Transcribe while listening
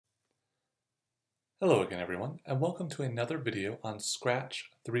Hello again everyone, and welcome to another video on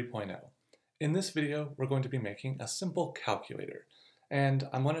Scratch 3.0. In this video, we're going to be making a simple calculator, and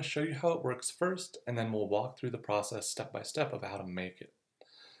I'm going to show you how it works first, and then we'll walk through the process step by step of how to make it.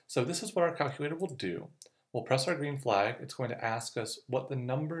 So this is what our calculator will do. We'll press our green flag. It's going to ask us what the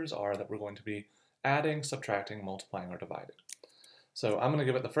numbers are that we're going to be adding, subtracting, multiplying, or dividing. So I'm going to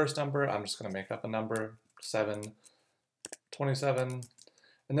give it the first number. I'm just going to make up a number, 7, 27,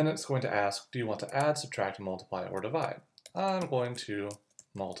 and then it's going to ask, do you want to add, subtract, multiply, or divide? I'm going to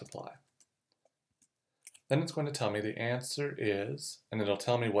multiply. Then it's going to tell me the answer is, and it'll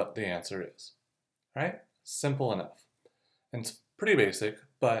tell me what the answer is. All right? Simple enough. And it's pretty basic,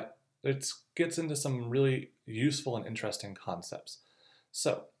 but it gets into some really useful and interesting concepts.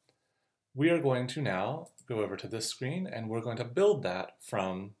 So we are going to now go over to this screen, and we're going to build that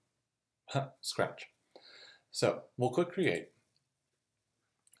from scratch. So we'll click Create.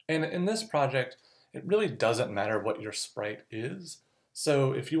 And in this project, it really doesn't matter what your sprite is.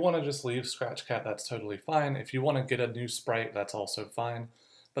 So if you want to just leave Scratchcat, that's totally fine. If you want to get a new sprite, that's also fine.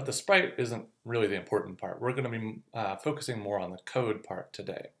 But the sprite isn't really the important part. We're going to be focusing more on the code part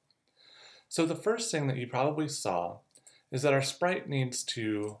today. So the first thing that you probably saw is that our sprite needs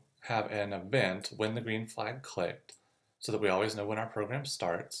to have an event when the green flag clicked, so that we always know when our program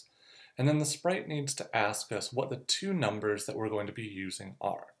starts. And then the sprite needs to ask us what the two numbers that we're going to be using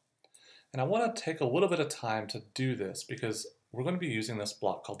are. And I want to take a little bit of time to do this because we're going to be using this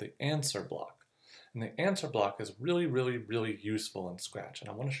block called the answer block. And the answer block is really useful in Scratch, and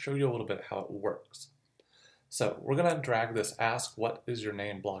I want to show you a little bit how it works. So we're going to drag this ask what is your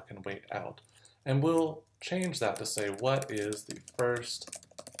name block and wait out. And we'll change that to say what is the first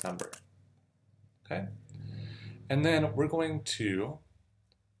number. Okay? And then we're going to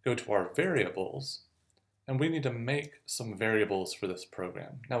go to our variables, and we need to make some variables for this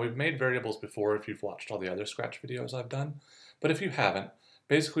program. Now, we've made variables before if you've watched all the other Scratch videos I've done, but if you haven't,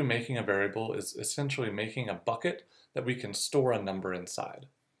 basically making a variable is essentially making a bucket that we can store a number inside.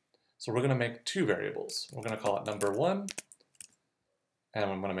 So we're going to make two variables. We're going to call it number1, and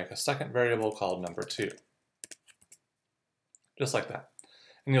I'm going to make a second variable called number2. Just like that.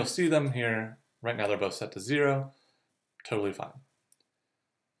 And you'll see them here. Right now they're both set to 0. Totally fine.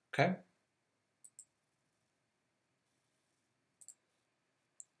 Okay?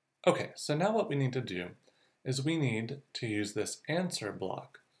 Okay, so now what we need to do is we need to use this answer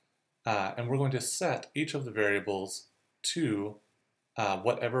block, and we're going to set each of the variables to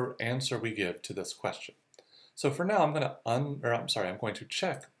whatever answer we give to this question. So for now, I'm going to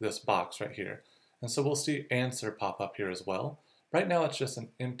check this box right here, and so we'll see answer pop up here as well. Right now, it's just an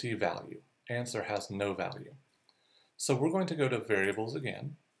empty value. Answer has no value. So we're going to go to variables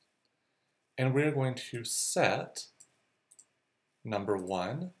again, and we're going to set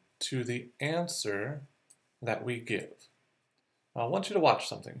number1 to the answer that we give. Now, I want you to watch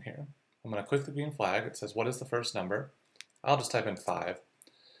something here. I'm going to click the green flag. It says, what is the first number? I'll just type in 5.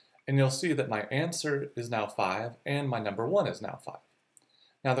 And you'll see that my answer is now 5 and my number1 is now 5.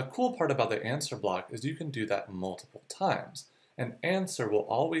 Now, the cool part about the answer block is you can do that multiple times. An answer will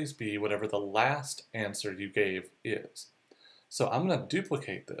always be whatever the last answer you gave is. So I'm going to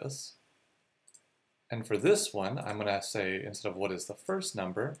duplicate this. And for this one, I'm going to say, instead of what is the first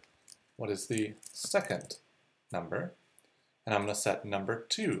number, what is the second number? And I'm going to set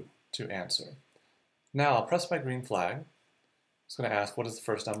number2 to answer. Now I'll press my green flag. It's going to ask what is the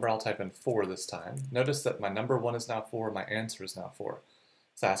first number. I'll type in 4 this time. Notice that my number1 is now 4, my answer is now 4.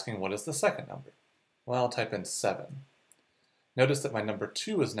 It's asking what is the second number. Well, I'll type in 7. Notice that my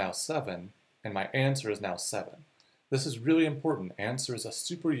number2 is now 7, and my answer is now 7. This is really important. Answer is a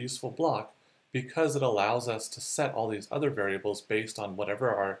super useful block because it allows us to set all these other variables based on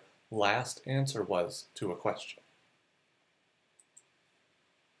whatever our last answer was to a question.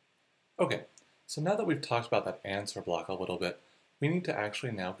 Okay, so now that we've talked about that answer block a little bit, we need to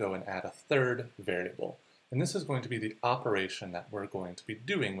actually now go and add a third variable. And this is going to be the operation that we're going to be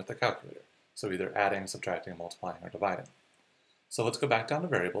doing with the calculator. So either adding, subtracting, multiplying, or dividing. So let's go back down to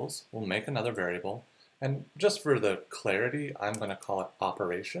variables. We'll make another variable. And just for the clarity, I'm going to call it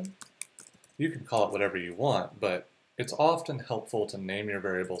operation. You can call it whatever you want, but it's often helpful to name your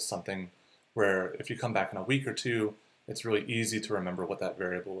variables something where if you come back in a week or two, it's really easy to remember what that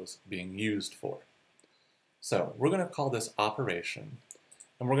variable is being used for. So we're going to call this operation,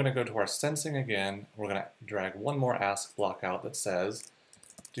 and we're going to go to our sensing again. We're going to drag one more ask block out that says,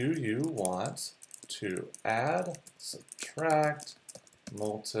 do you want to add, subtract,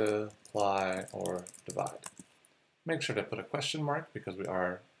 multiply, or divide? Make sure to put a question mark because we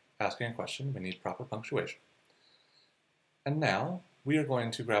are asking a question. We need proper punctuation. And now we are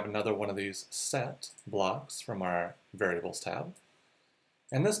going to grab another one of these set blocks from our variables tab.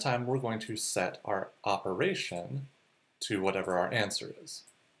 And this time we're going to set our operation to whatever our answer is.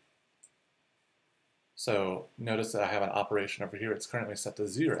 So notice that I have an operation over here. It's currently set to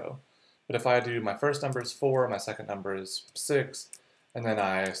 0. But if I do my first number is 4, my second number is 6, and then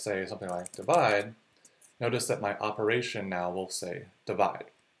I say something like divide, notice that my operation now will say divide.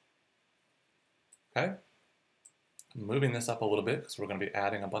 Okay? I'm moving this up a little bit because we're going to be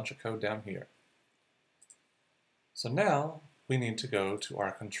adding a bunch of code down here. So now we need to go to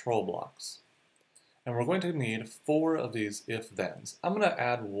our control blocks. And we're going to need 4 of these if-thens. I'm going to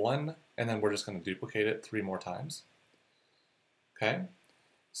add 1, and then we're just going to duplicate it 3 more times. Okay?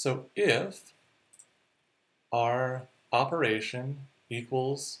 So if our operation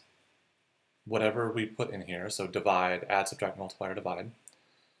equals whatever we put in here, so divide, add, subtract, multiply, or divide,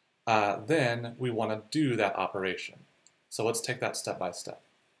 then we want to do that operation. So let's take that step by step.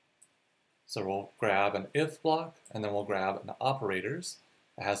 So we'll grab an if block, and then we'll grab an operators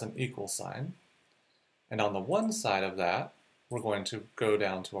that has an equal sign. And on the one side of that, we're going to go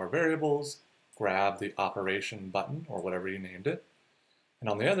down to our variables, grab the operation button, or whatever you named it. And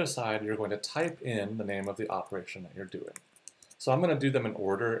on the other side, you're going to type in the name of the operation that you're doing. So I'm going to do them in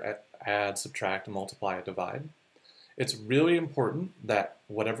order: add, subtract, multiply, divide. It's really important that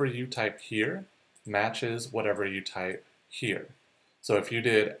whatever you type here matches whatever you type here. So if you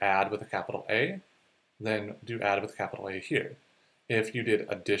did add with a capital A, then do add with a capital A here. If you did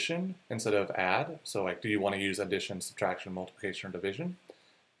addition instead of add, so like do you want to use addition, subtraction, multiplication, or division,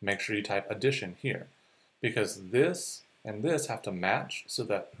 make sure you type addition here. Because this and this have to match so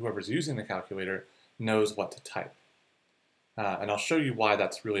that whoever's using the calculator knows what to type. And I'll show you why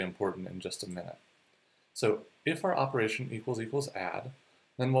that's really important in just a minute. So if our operation equals add,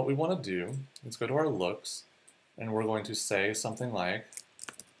 then what we want to do is go to our looks, and we're going to say something like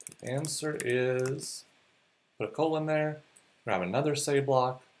answer is, put a colon there, grab another say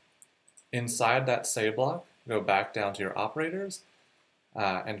block. Inside that say block, go back down to your operators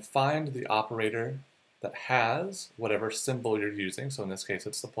and find the operator that has whatever symbol you're using. So in this case,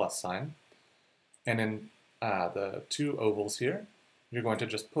 it's the plus sign. And in the 2 ovals here, you're going to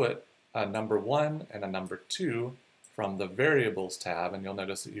just put a number 1 and a number 2 from the variables tab, and you'll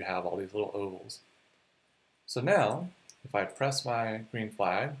notice that you have all these little ovals. So now, if I press my green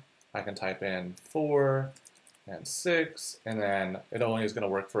flag, I can type in 4 and 6, and then it only is going to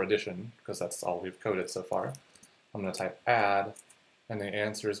work for addition because that's all we've coded so far. I'm going to type add, and the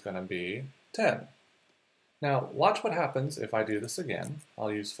answer is going to be 10. Now, watch what happens if I do this again.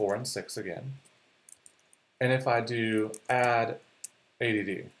 I'll use 4 and 6 again. And if I do add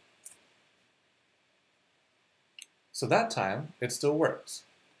ADD. So that time, it still works.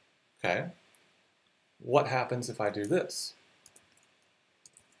 Okay? What happens if I do this?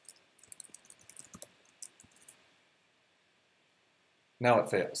 Now it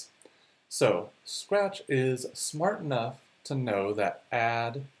fails. So Scratch is smart enough to know that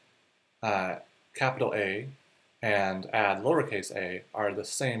add capital A and add lowercase a are the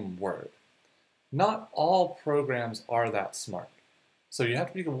same word. Not all programs are that smart. So you have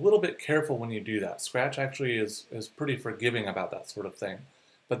to be a little bit careful when you do that. Scratch actually is pretty forgiving about that sort of thing.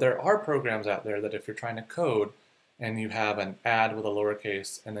 But there are programs out there that if you're trying to code and you have an add with a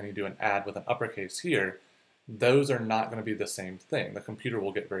lowercase and then you do an add with an uppercase here, those are not going to be the same thing. The computer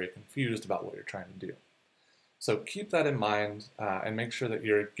will get very confused about what you're trying to do. So keep that in mind and make sure that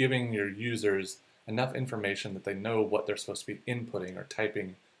you're giving your users enough information that they know what they're supposed to be inputting or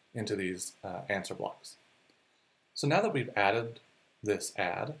typing into these answer blocks. So now that we've added this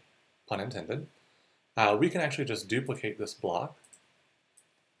add, pun intended, we can actually just duplicate this block,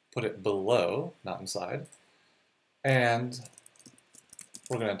 put it below, not inside, and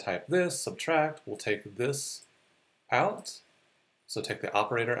we're going to type this, subtract, we'll take this out, so take the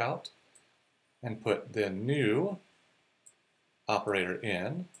operator out, and put the new operator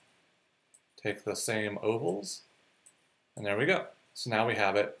in, take the same ovals, and there we go. So now we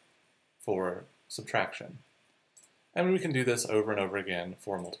have it for subtraction. And we can do this over and over again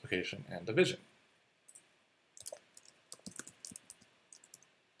for multiplication and division.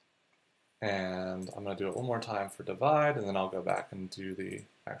 And I'm going to do it one more time for divide, and then I'll go back and do the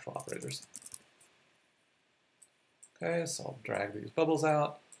actual operators. Okay, so I'll drag these bubbles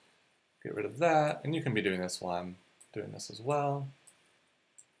out, get rid of that, and you can be doing this while I'm doing this as well.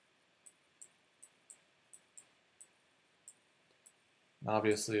 And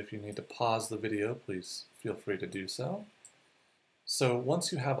obviously, if you need to pause the video, please feel free to do so. So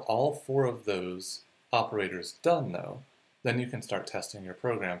once you have all 4 of those operators done, though, then you can start testing your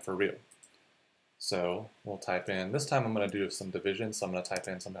program for real. So we'll type in, this time I'm going to do some division, so I'm going to type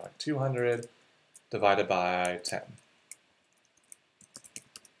in something like 200 divided by 10.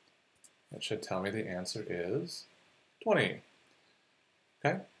 It should tell me the answer is 20.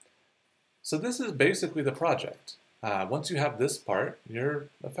 Okay, so this is basically the project. Once you have this part, you're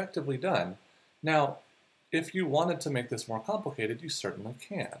effectively done. Now, if you wanted to make this more complicated, you certainly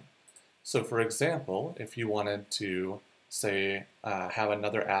can. So for example, if you wanted to, say, have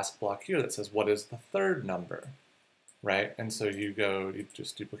another ask block here that says, what is the third number, right? And so you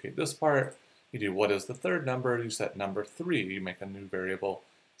just duplicate this part, you do what is the third number, you set number 3, you make a new variable,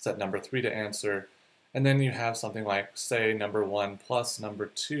 set number 3 to answer, and then you have something like, say, number 1 plus number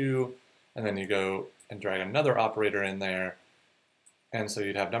 2, and then you go and drag another operator in there, and so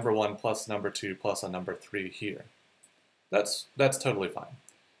you'd have number 1 plus number 2 plus a number 3 here. That's totally fine.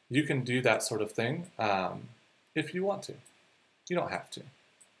 You can do that sort of thing if you want to. You don't have to.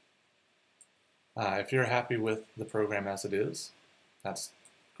 If you're happy with the program as it is, that's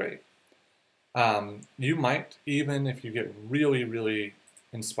great. You might even, if you get really, really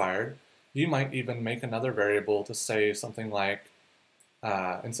inspired, you might even make another variable to say something like,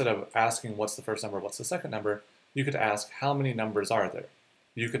 instead of asking what's the first number, what's the second number, you could ask how many numbers are there.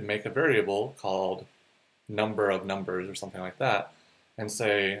 You could make a variable called number of numbers or something like that and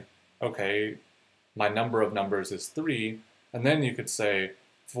say, okay, my number of numbers is 3, and then you could say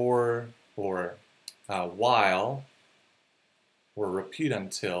for or while or repeat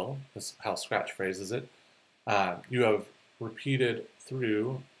until, is how Scratch phrases it, you have repeated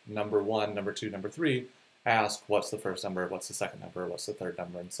through number 1, number 2, number 3, ask what's the first number, what's the second number, what's the third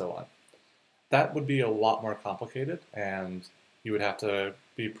number, and so on. That would be a lot more complicated, and you would have to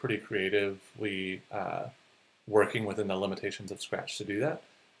be pretty creatively working within the limitations of Scratch to do that,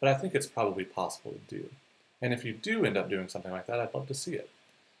 but I think it's probably possible to do. And if you do end up doing something like that, I'd love to see it.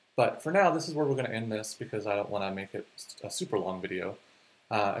 But for now, this is where we're going to end this because I don't want to make it a super long video.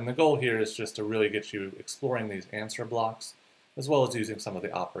 And the goal here is just to really get you exploring these answer blocks, as well as using some of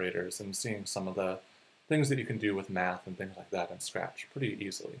the operators and seeing some of the things that you can do with math and things like that in Scratch pretty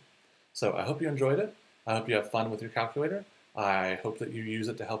easily. So I hope you enjoyed it. I hope you have fun with your calculator. I hope that you use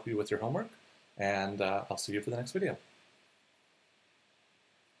it to help you with your homework. And I'll see you for the next video.